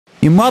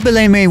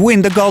Immobile may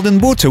win the Golden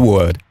Boot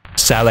award.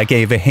 Salah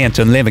gave a hint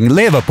on leaving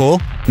Liverpool.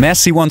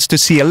 Messi wants to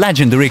see a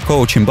legendary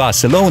coach in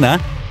Barcelona.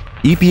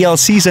 EPL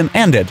season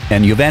ended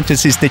and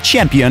Juventus is the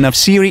champion of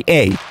Serie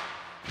A.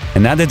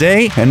 Another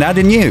day,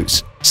 another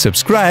news.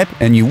 Subscribe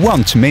and you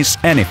won't miss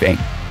anything.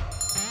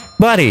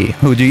 Buddy,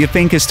 who do you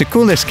think is the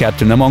coolest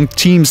captain among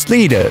team's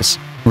leaders?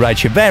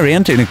 Write your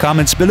variant in the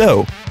comments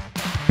below.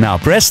 Now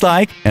press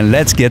like and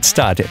let's get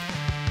started.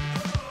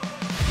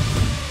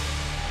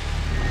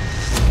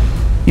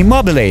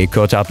 Immobile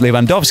caught up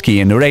Lewandowski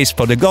in the race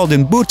for the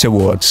Golden Boot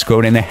award,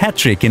 scoring a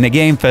hat-trick in the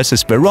game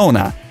versus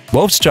Verona.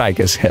 Both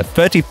strikers have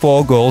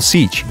 34 goals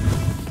each.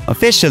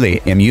 Officially,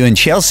 MU and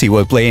Chelsea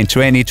will play in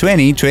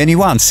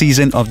 2020-21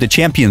 season of the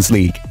Champions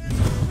League.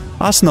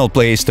 Arsenal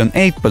placed on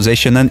 8th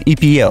position in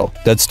EPL.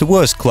 That's the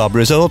worst club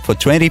result for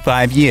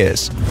 25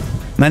 years.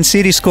 Man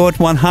City scored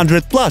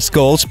 100+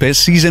 goals per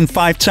season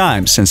 5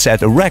 times and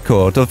set a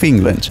record of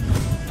England.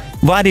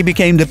 Vardy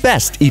became the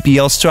best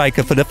EPL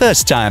striker for the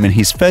first time in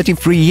his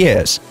 33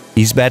 years.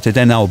 He's better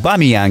than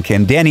Aubameyang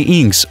and Danny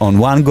Ings on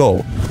 1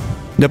 goal.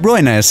 De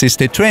Bruyne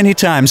assisted 20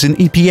 times in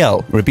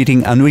EPL,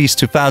 repeating Henry's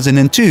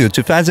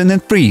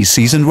 2002-2003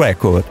 season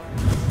record.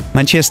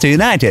 Manchester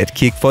United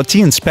kicked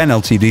 14th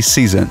penalty this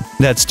season.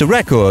 That's the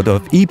record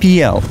of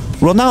EPL.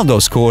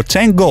 Ronaldo scored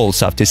 10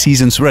 goals after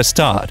season's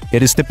restart.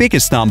 It is the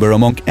biggest number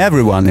among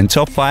everyone in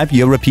top 5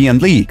 European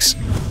leagues.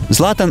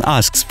 Zlatan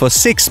asks for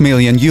 6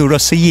 million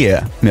euros a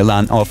year.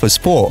 Milan offers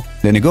 4.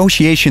 The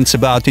negotiations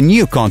about a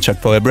new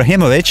contract for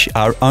Ibrahimovic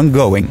are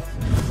ongoing.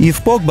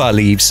 If Pogba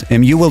leaves,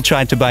 MU will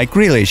try to buy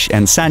Grealish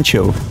and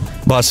Sancho.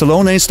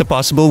 Barcelona is the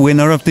possible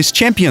winner of this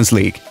Champions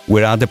League.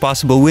 We are the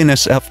possible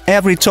winners of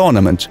every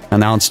tournament,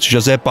 announced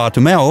Josep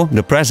Bartomeu,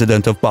 the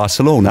president of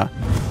Barcelona.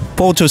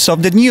 Photos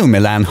of the new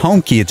Milan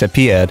home kit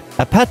appeared.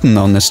 A pattern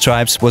on the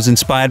stripes was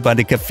inspired by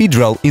the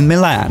cathedral in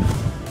Milan.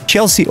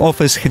 Chelsea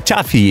offers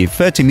Getafe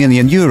 30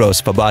 million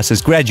euros for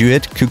Barca's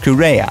graduate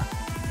Cucurella.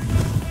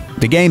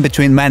 The game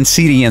between Man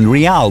City and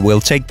Real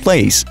will take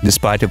place,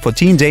 despite a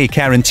 14-day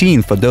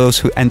quarantine for those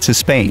who enter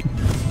Spain.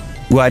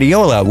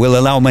 Guardiola will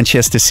allow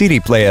Manchester City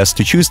players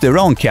to choose their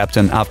own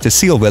captain after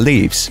Silva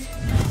leaves.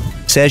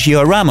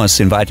 Sergio Ramos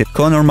invited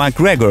Conor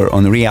McGregor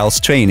on Real's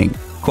training.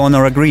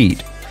 Conor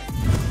agreed.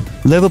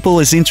 Liverpool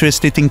is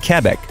interested in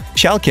Quebec.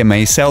 Schalke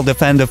may sell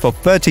defender for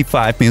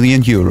 35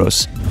 million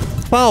euros.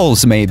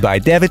 Fouls made by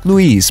David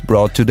Luiz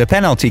brought to the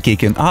penalty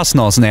kick in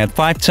Arsenal's net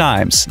 5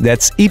 times.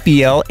 That's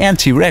EPL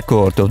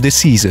anti-record of the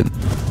season.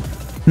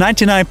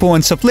 99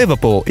 points of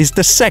Liverpool is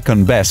the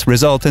second best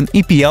result in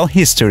EPL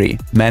history.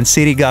 Man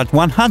City got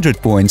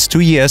 100 points 2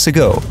 years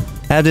ago.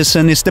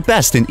 Ederson is the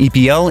best in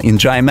EPL in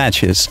dry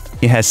matches.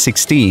 He has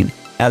 16.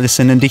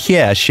 Alisson and De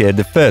Gea share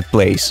the 3rd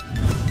place.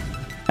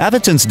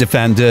 Everton's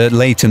defender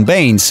Leighton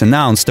Baines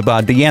announced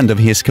about the end of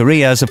his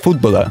career as a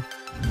footballer.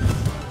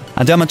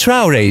 Adama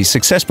Traoré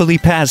successfully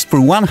passed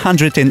through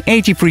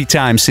 183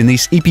 times in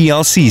his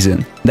EPL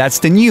season. That's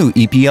the new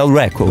EPL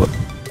record.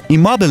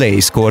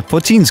 Immobile scored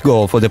 14th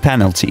goal for the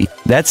penalty.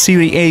 That's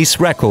Serie A's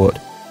record.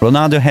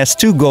 Ronaldo has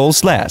 2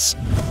 goals less.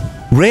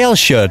 Real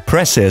shirt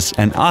presses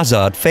and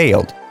Hazard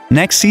failed.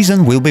 Next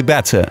season will be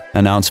better,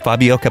 announced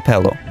Fabio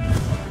Capello.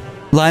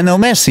 Lionel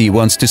Messi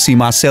wants to see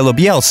Marcelo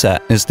Bielsa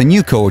as the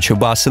new coach of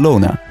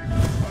Barcelona.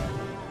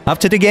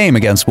 After the game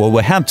against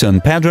Wolverhampton,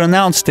 Pedro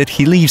announced that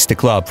he leaves the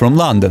club from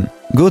London.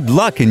 Good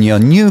luck in your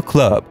new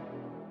club.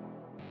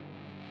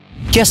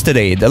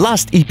 Yesterday, the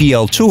last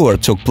EPL tour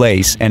took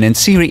place, and in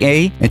Serie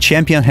A, a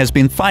champion has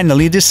been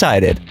finally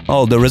decided.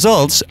 All the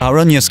results are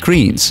on your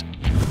screens.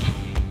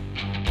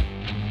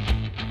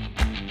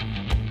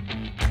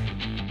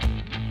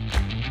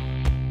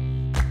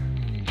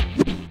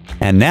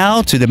 And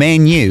now to the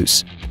main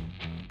news.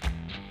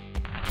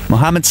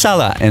 Mohamed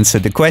Salah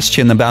answered the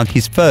question about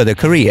his further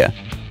career.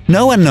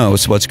 No one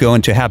knows what's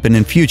going to happen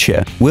in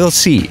future. We'll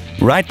see.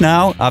 Right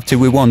now, after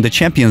we won the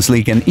Champions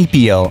League and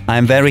EPL,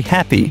 I'm very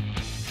happy.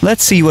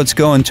 Let's see what's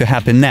going to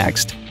happen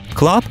next.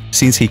 Klopp,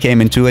 since he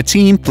came into a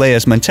team,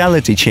 players'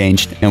 mentality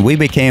changed and we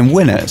became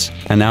winners,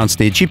 announced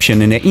the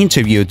Egyptian in an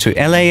interview to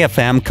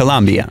LAFM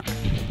Colombia.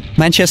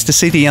 Manchester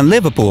City and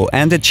Liverpool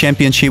ended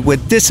championship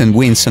with decent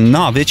wins on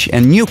Norwich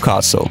and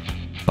Newcastle.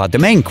 But the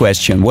main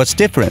question was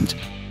different.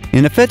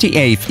 In the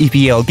 38th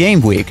EPL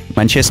game week,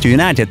 Manchester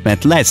United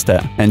met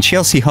Leicester and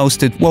Chelsea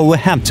hosted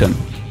Wolverhampton.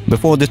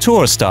 Before the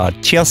tour start,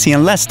 Chelsea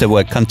and Leicester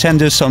were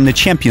contenders on the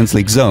Champions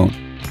League zone.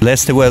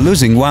 Leicester were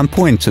losing 1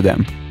 point to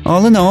them.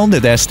 All in all,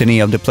 the destiny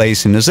of the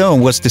place in the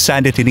zone was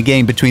decided in a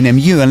game between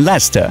MU and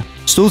Leicester.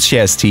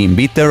 Solskjaer's team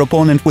beat their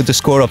opponent with a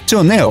score of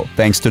 2-0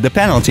 thanks to the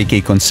penalty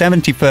kick on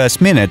 71st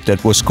minute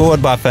that was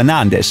scored by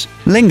Fernandes.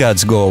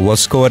 Lingard's goal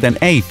was scored in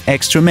 8th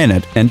extra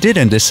minute and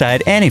didn't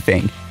decide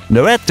anything.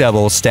 The Red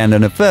Devils stand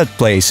on the 3rd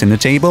place in the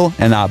table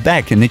and are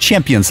back in the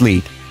Champions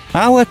League.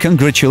 Our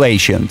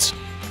congratulations!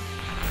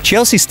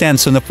 Chelsea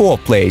stands on the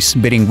 4th place,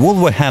 beating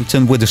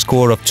Wolverhampton with a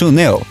score of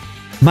 2-0.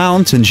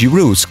 Mount and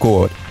Giroud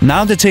scored.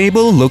 Now the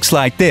table looks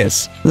like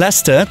this.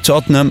 Leicester,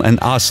 Tottenham and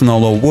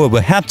Arsenal or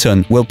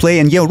Wolverhampton will play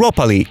in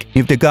Europa League.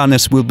 If the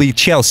Gunners will beat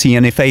Chelsea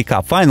in FA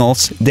Cup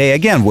finals, they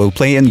again will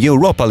play in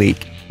Europa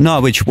League.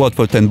 Norwich,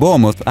 Watford and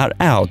Bournemouth are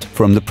out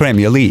from the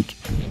Premier League.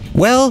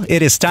 Well,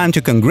 it is time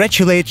to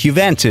congratulate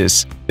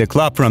Juventus. The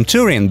club from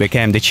Turin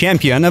became the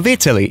champion of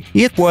Italy.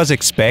 It was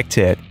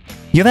expected.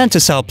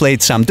 Juventus outplayed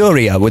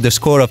Sampdoria with a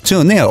score of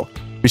 2-0.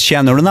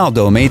 Cristiano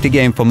Ronaldo made the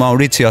game for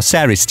Maurizio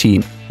Sarri's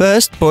team.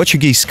 First,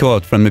 Portuguese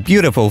scored from a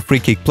beautiful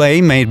free-kick play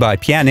made by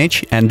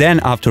Pjanic, and then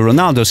after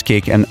Ronaldo's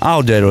kick and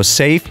Aldero's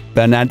save,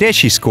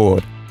 Bernardeschi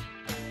scored.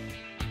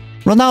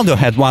 Ronaldo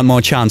had one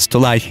more chance to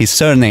light his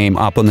surname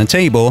up on the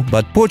table,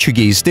 but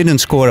Portuguese didn't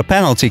score a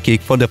penalty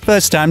kick for the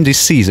first time this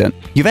season.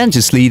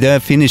 Juventus leader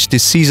finished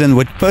this season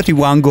with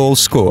 31 goals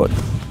scored.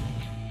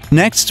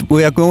 Next,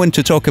 we are going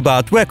to talk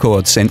about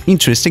records and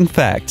interesting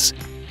facts.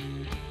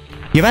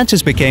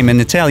 Juventus became an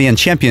Italian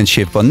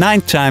championship for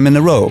 9th time in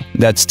a row.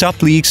 That's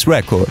top league's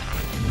record.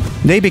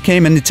 They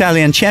became an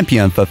Italian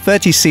champion for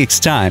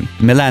 36th time.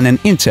 Milan and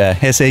Inter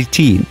has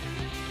 18.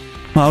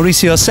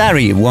 Maurizio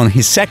Sarri won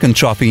his 2nd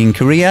trophy in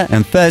career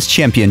and 1st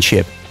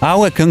championship.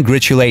 Our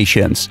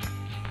congratulations!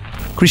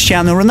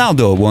 Cristiano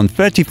Ronaldo won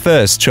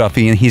 31st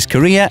trophy in his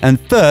career and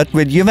 3rd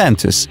with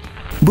Juventus.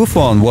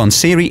 Buffon won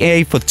Serie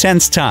A for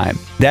 10th time.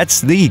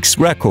 That's league's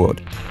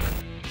record.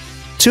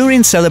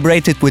 Turin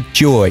celebrated with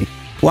joy.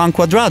 Juan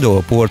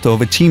Cuadrado poured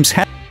over team's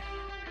hat.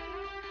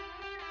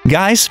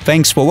 Guys,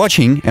 thanks for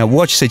watching and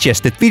watch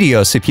suggested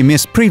videos if you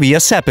missed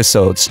previous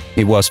episodes.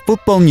 It was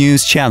Football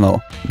News Channel.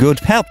 Good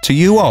help to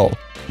you all.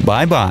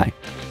 Bye bye.